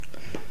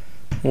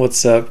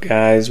What's up,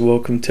 guys?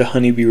 Welcome to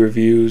Honeybee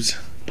Reviews.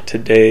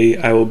 Today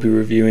I will be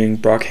reviewing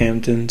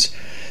Brockhampton's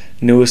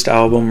newest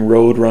album,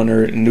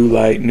 Roadrunner, New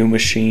Light, New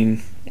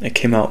Machine. It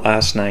came out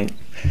last night,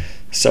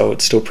 so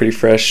it's still pretty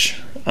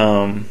fresh.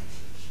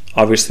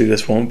 Obviously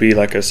this won't be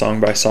like a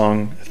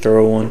song-by-song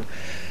thorough one,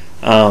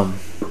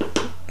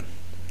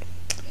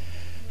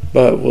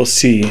 but we'll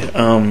see.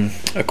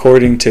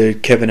 According to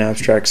Kevin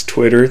Abstract's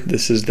Twitter,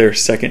 this is their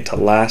second to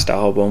last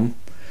album,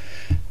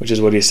 which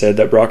is what he said,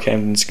 that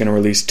Brockhampton's going to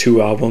release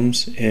 2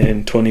 albums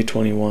in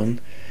 2021,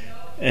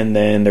 and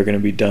then they're going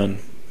to be done.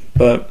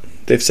 But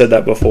they've said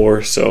that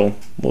before, so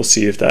we'll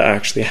see if that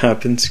actually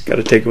happens. Got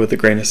to take it with a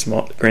grain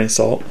of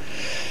salt.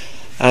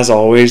 As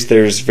always,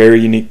 there's very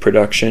unique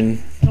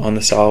production on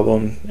this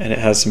album, and it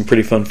has some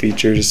pretty fun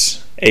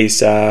features.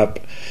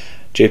 ASAP,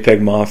 JPEG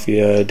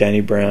Mafia,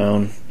 Danny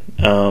Brown,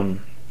 and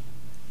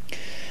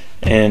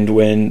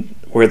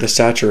where the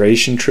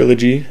Saturation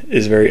trilogy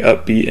is very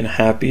upbeat and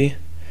happy,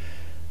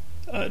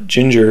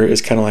 Ginger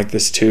is kind of like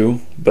this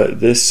too, but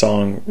this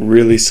song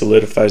really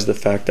solidifies the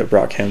fact that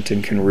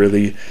Brockhampton can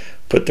really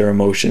put their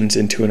emotions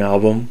into an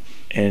album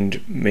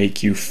and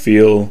make you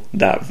feel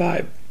that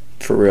vibe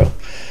for real.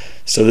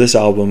 So this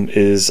album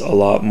is has a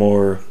lot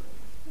more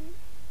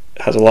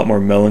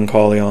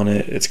melancholy on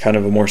it. It's kind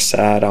of a more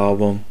sad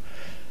album,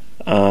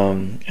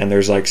 and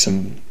there's like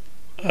some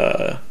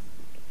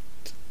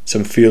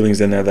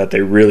feelings in there that they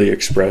really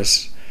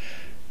express.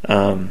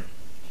 For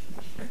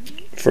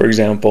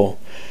example,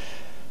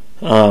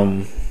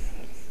 on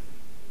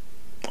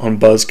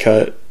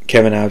Buzzcut,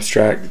 Kevin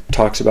Abstract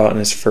talks about in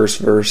his first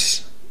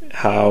verse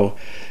how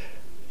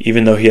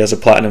even though he has a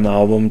platinum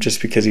album,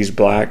 just because he's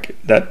black,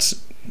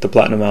 the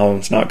platinum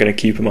album's not going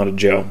to keep him out of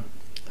jail.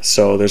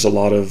 So there's a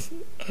lot of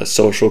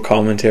social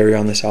commentary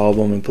on this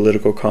album and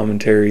political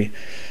commentary,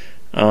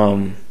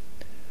 but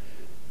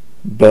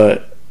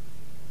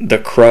the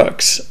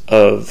crux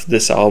of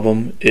this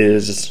album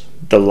is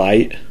the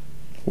light,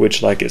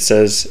 which, like it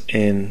says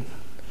in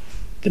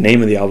the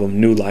name of the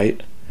album, New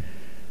Light.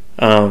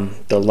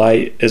 The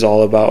light is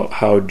all about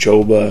how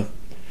Joba,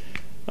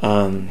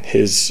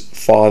 his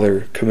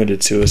father,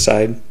 committed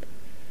suicide,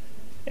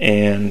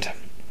 and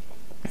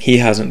he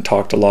hasn't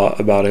talked a lot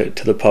about it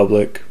to the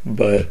public,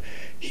 but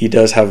he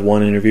does have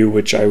one interview,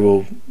 which I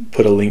will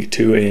put a link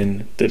to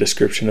in the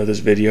description of this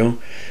video,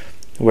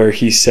 where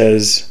he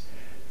says,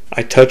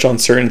 "I touch on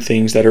certain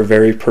things that are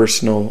very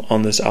personal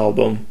on this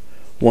album,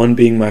 one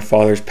being my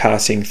father's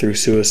passing through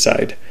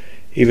suicide.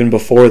 Even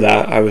before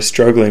that, I was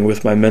struggling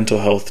with my mental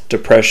health,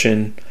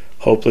 depression,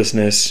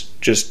 hopelessness,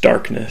 just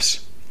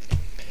darkness."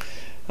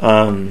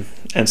 And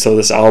so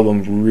this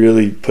album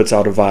really puts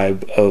out a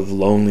vibe of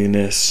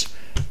loneliness,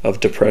 of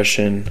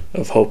depression,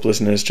 of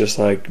hopelessness, just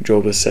like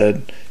Joba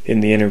said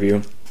in the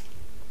interview.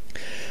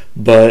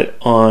 But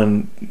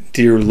on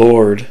Dear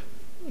Lord,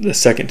 the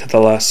second to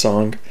last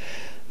song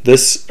on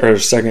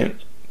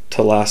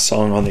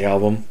the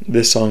album,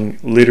 this song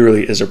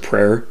literally is a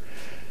prayer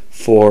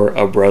for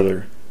a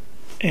brother.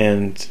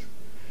 And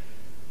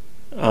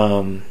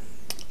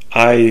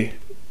I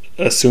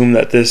assume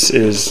that this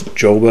is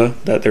Joba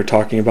that they're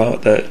talking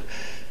about, that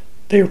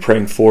they are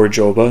praying for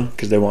Joba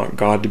because they want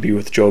God to be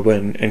with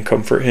Joba and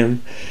comfort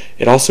him.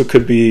 It also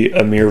could be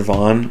Amir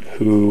Vaughn,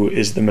 who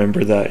is the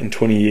member that in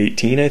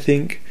 2018, I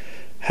think,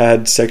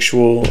 had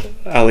sexual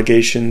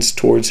allegations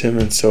towards him,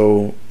 and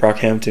so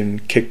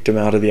Brockhampton kicked him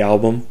out of the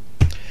album,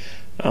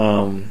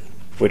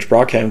 which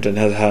Brockhampton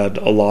has had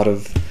a lot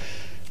of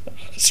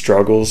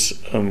struggles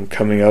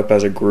coming up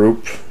as a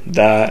group.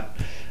 That,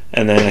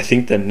 and then I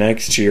think the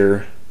next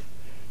year,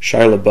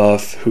 Shia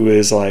LaBeouf, who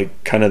is like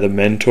kind of the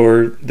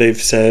mentor,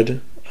 they've said,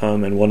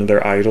 and one of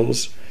their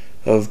idols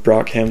of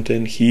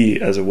Brockhampton, he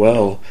as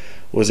well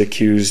was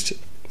accused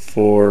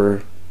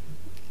for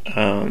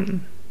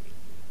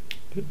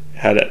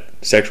had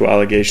sexual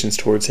allegations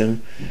towards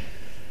him,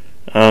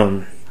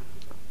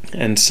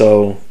 and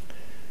so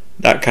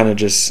that kind of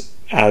just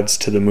adds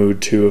to the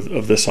mood too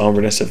of the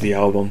somberness of the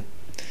album.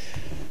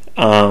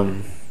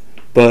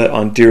 But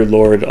on Dear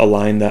Lord, a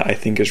line that I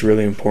think is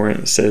really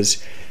important says,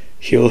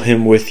 "Heal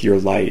him with your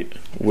light,"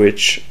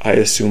 which I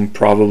assume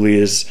probably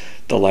is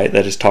the light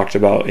that is talked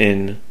about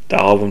in the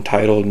album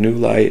title, New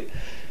Light,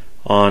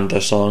 on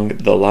the song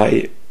The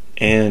Light,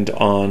 and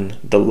on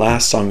the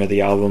last song of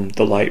the album,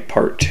 The Light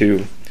Part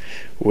 2,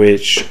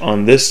 which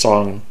on this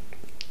song,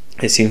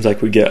 it seems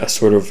like we get a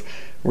sort of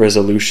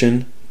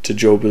resolution to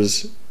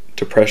Joba's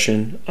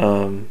depression,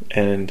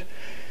 and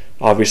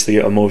obviously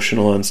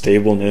emotional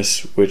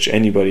unstableness, which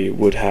anybody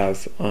would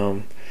have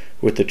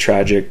with the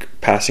tragic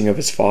passing of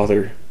his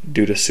father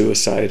due to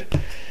suicide.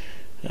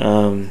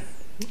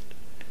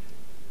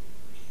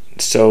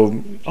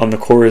 So on the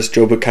chorus,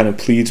 Joba kind of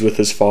pleads with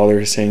his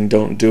father, saying,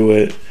 "Don't do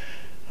it,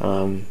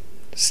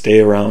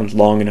 stay around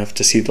long enough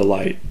to see the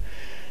light."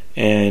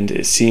 And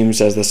it seems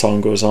as the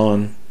song goes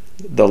on,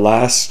 the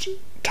last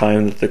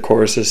time that the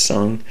chorus is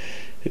sung,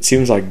 it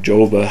seems like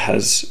Joba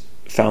has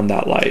found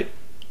that light,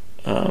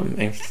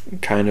 and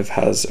kind of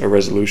has a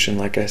resolution,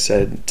 like I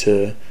said,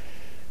 to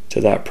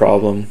that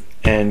problem.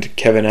 And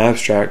Kevin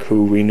Abstract,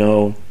 who we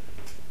know,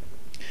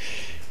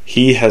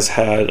 he has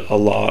had a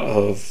lot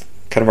of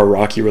kind of a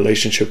rocky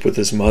relationship with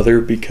his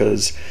mother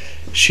because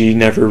she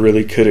never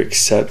really could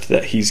accept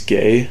that he's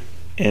gay,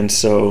 and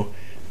so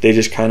they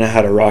just kind of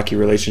had a rocky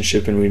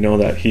relationship. And we know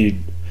that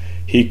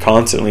he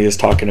constantly is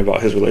talking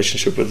about his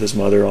relationship with his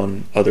mother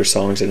on other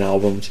songs and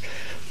albums.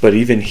 But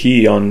even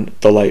he, on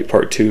The Light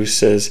Part 2,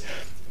 says,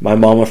 "My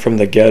mama from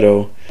the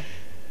ghetto,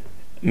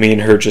 me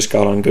and her just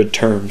got on good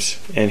terms."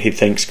 And he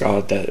thanks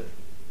God that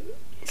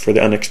for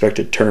the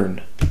unexpected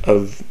turn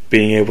of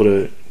being able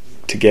to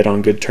get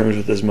on good terms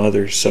with his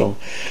mother. So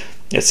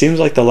it seems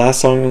like the last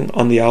song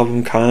on the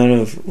album kind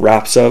of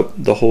wraps up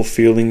the whole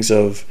feelings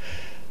of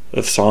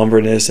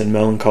somberness and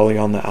melancholy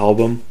on the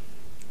album.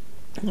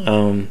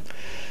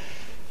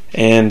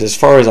 And as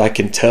far as I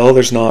can tell,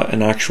 there's not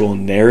an actual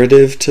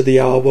narrative to the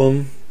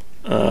album.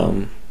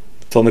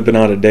 It's only been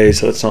out a day,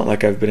 so it's not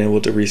like I've been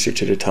able to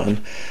research it a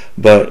ton,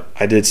 but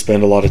I did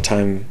spend a lot of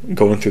time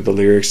going through the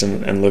lyrics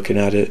and looking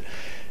at it,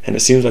 and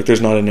it seems like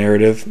there's not a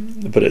narrative,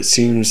 but it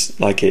seems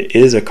like it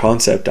is a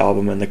concept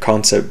album, and the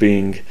concept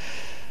being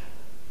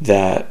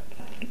that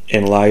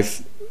in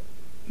life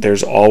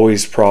there's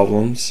always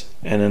problems,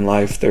 and in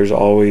life there's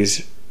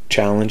always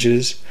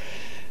challenges,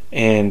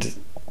 and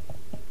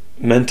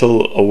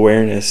mental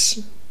awareness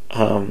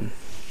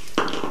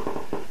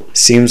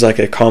seems like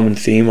a common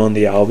theme on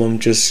the album.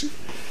 Just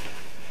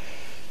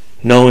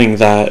knowing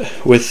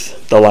that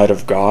with the light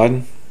of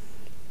God,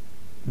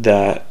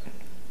 that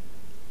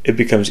it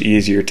becomes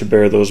easier to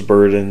bear those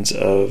burdens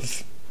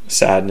of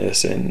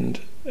sadness and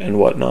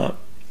whatnot.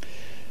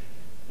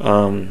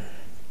 And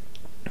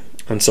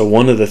so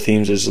one of the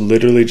themes is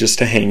literally just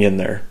to hang in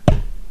there.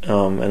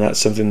 And that's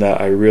something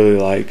that I really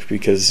like,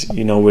 because,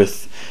 you know,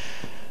 with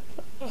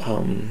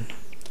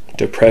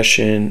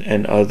depression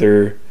and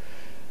other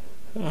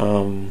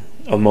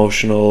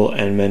emotional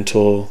and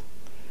mental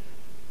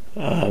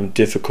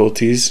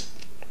difficulties,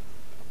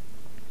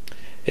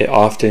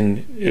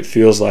 it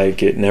feels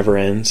like it never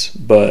ends.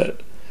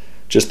 But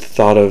just the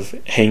thought of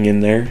hang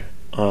in there,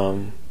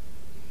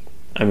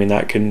 I mean,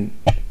 that can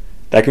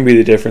be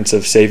the difference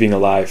of saving a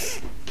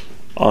life,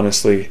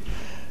 honestly.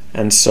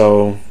 And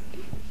so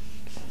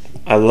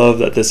I love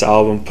that this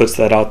album puts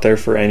that out there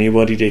for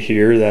anybody to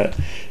hear, that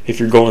if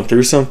you're going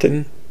through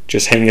something,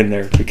 just hang in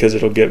there, because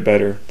it'll get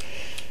better.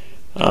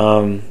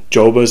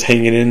 Joba's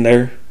hanging in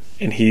there,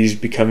 and he's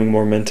becoming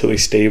more mentally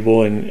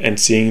stable and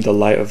seeing the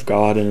light of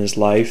God in his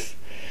life,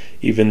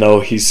 even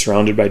though he's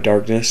surrounded by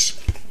darkness.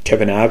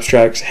 Kevin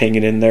Abstract's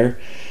hanging in there,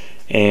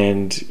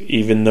 and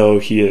even though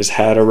he has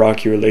had a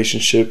rocky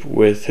relationship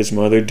with his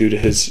mother due to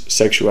his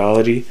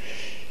sexuality,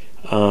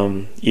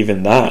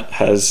 even that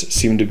has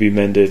seemed to be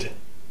mended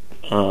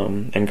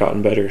and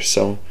gotten better.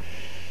 So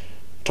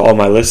to all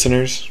my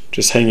listeners,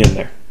 just hang in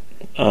there.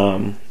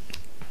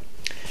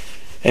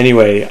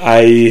 Anyway,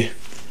 I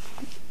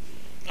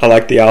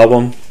like the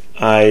album.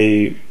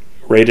 I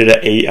rated it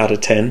 8 out of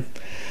 10.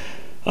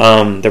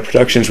 The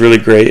production's really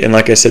great, and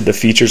like I said, the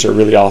features are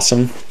really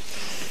awesome.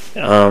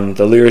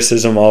 The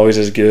lyricism always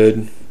is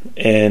good,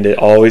 and it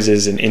always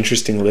is an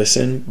interesting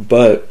listen,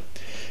 but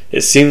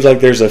it seems like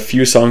there's a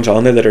few songs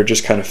on there that are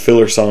just kind of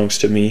filler songs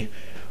to me,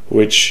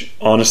 which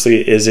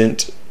honestly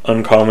isn't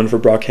uncommon for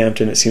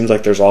Brockhampton. It seems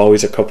like there's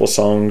always a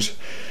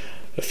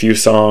few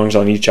songs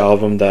on each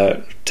album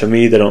that, to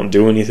me, they don't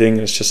do anything.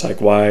 It's just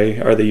like, why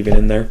are they even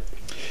in there?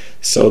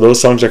 So those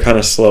songs are kind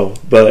of slow,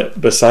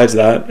 but besides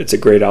that, it's a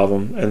great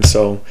album. And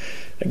so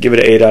I give it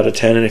an 8 out of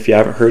 10, and if you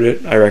haven't heard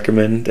it, I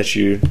recommend that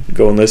you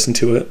go and listen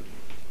to it.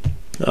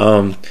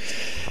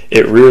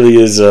 It really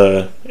is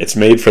it's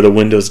made for the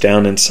windows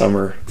down in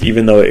summer,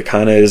 even though it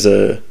kind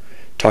of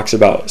talks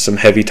about some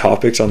heavy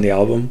topics on the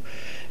album.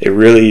 It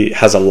really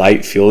has a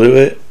light feel to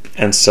it.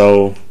 And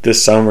so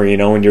this summer, you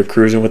know, when you're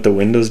cruising with the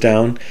windows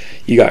down,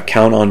 you got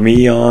Count on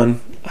Me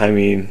on. I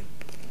mean,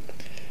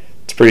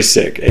 it's pretty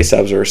sick.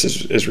 A$AP's verse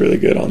is really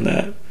good on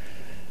that.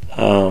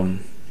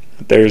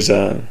 There's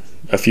a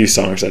few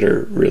songs that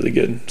are really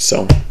good.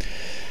 So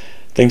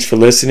thanks for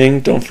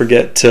listening. Don't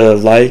forget to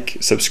like,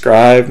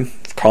 subscribe,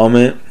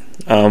 comment.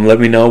 Let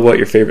me know what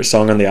your favorite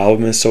song on the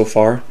album is so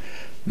far.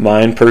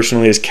 Mine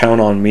personally is Count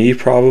on Me,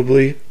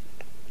 probably.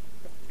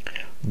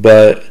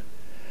 But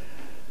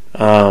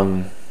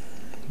Don't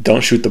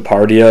Shoot the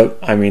Party Up,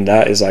 I mean,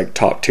 that is like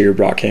top tier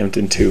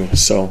Brockhampton too.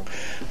 So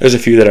there's a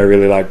few that I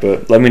really like,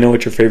 but let me know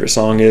what your favorite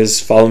song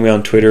is. Follow me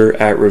on Twitter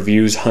at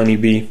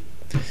reviewshoneybee.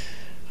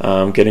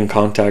 Get in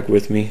contact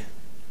with me.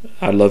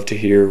 I'd love to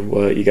hear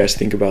what you guys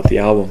think about the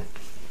album.